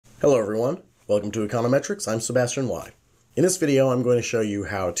Hello everyone, welcome to Econometrics. I'm Sebastian Y. In this video I'm going to show you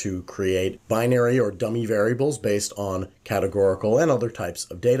how to create binary or dummy variables based on categorical and other types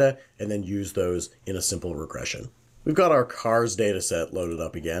of data and then use those in a simple regression. We've got our cars dataset loaded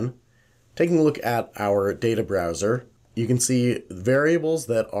up again. Taking a look at our data browser, you can see variables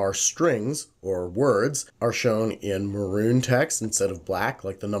that are strings or words are shown in maroon text instead of black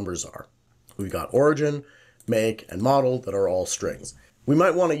like the numbers are. We've got origin, make, and model that are all strings. We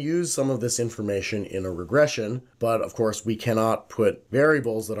might want to use some of this information in a regression, but of course we cannot put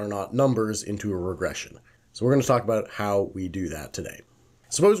variables that are not numbers into a regression. So we're going to talk about how we do that today.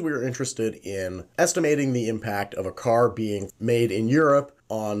 Suppose we are interested in estimating the impact of a car being made in Europe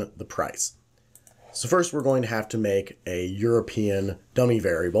on the price. So first we're going to have to make a European dummy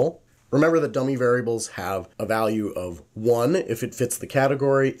variable. Remember that dummy variables have a value of 1 if it fits the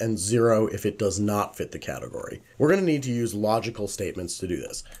category and 0 if it does not fit the category. We're going to need to use logical statements to do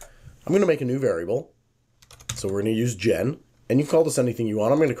this. I'm going to make a new variable. So we're going to use gen, and you can call this anything you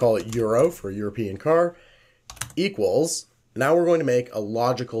want. I'm going to call it euro for European car, equals. Now we're going to make a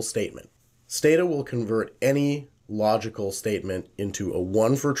logical statement. Stata will convert any logical statement into a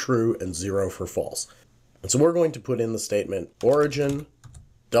 1 for true and 0 for false. And so we're going to put in the statement origin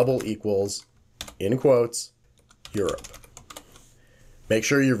double equals, in quotes, Europe. Make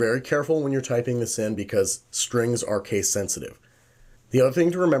sure you're very careful when you're typing this in because strings are case sensitive. The other thing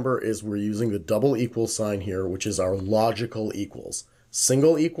to remember is we're using the double equals sign here, which is our logical equals.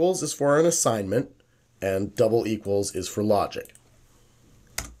 Single equals is for an assignment, and double equals is for logic.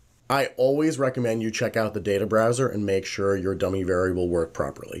 I always recommend you check out the data browser and make sure your dummy variable worked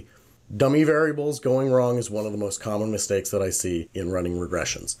properly. Dummy variables going wrong is one of the most common mistakes that I see in running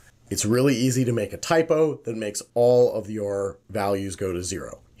regressions. It's really easy to make a typo that makes all of your values go to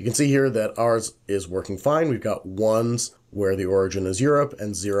 0. You can see here that ours is working fine. We've got 1s where the origin is Europe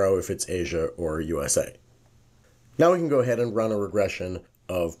and 0 if it's Asia or USA. Now we can go ahead and run a regression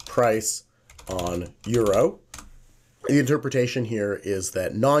of price on euro. The interpretation here is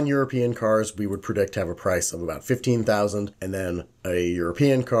that non-European cars we would predict have a price of about 15,000, and then a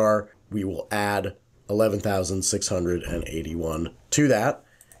European car we will add 11,681 to that.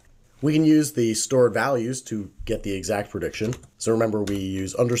 We can use the stored values to get the exact prediction. So remember we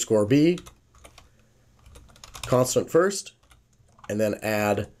use underscore b, constant first, and then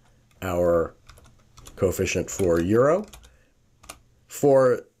add our coefficient for euro.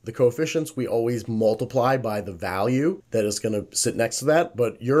 For the coefficients, we always multiply by the value that is going to sit next to that,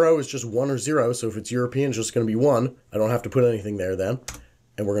 but euro is just 1 or 0, so if it's European, it's just going to be 1. I don't have to put anything there then,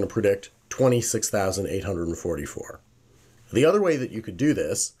 and we're going to predict 26,844. The other way that you could do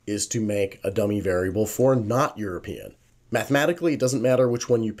this is to make a dummy variable for not European. Mathematically, it doesn't matter which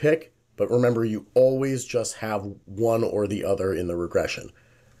one you pick, but remember you always just have one or the other in the regression.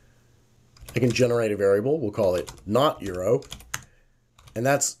 I can generate a variable, we'll call it not euro, and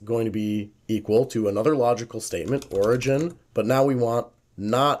that's going to be equal to another logical statement, origin, but now we want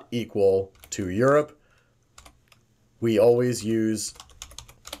not equal to Europe. We always use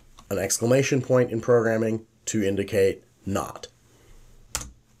an exclamation point in programming to indicate not.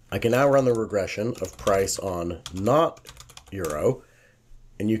 I can now run the regression of price on not euro,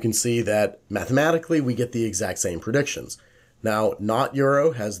 and you can see that mathematically we get the exact same predictions. Now, not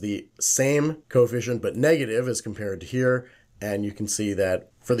euro has the same coefficient but negative as compared to here, and you can see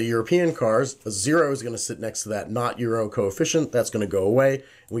that for the European cars, a 0 is going to sit next to that not euro coefficient. That's going to go away,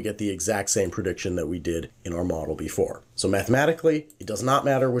 and we get the exact same prediction that we did in our model before. So mathematically, it does not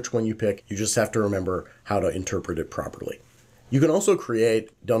matter which one you pick. You just have to remember how to interpret it properly. You can also create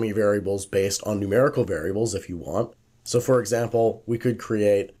dummy variables based on numerical variables if you want. So for example, we could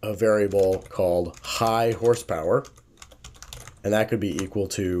create a variable called high horsepower, and that could be equal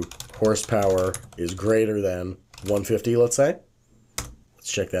to horsepower is greater than 150, let's say.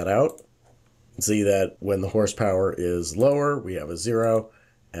 Let's check that out. See that when the horsepower is lower, we have a 0,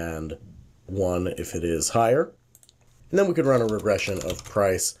 and 1 if it is higher. And then we could run a regression of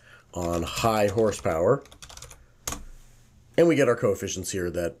price on high horsepower, and we get our coefficients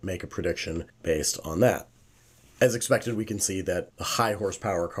here that make a prediction based on that. As expected, we can see that the high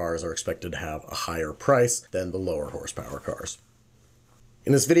horsepower cars are expected to have a higher price than the lower horsepower cars.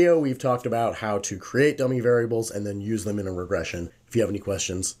 In this video, we've talked about how to create dummy variables and then use them in a regression. If you have any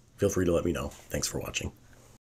questions, feel free to let me know. Thanks for watching.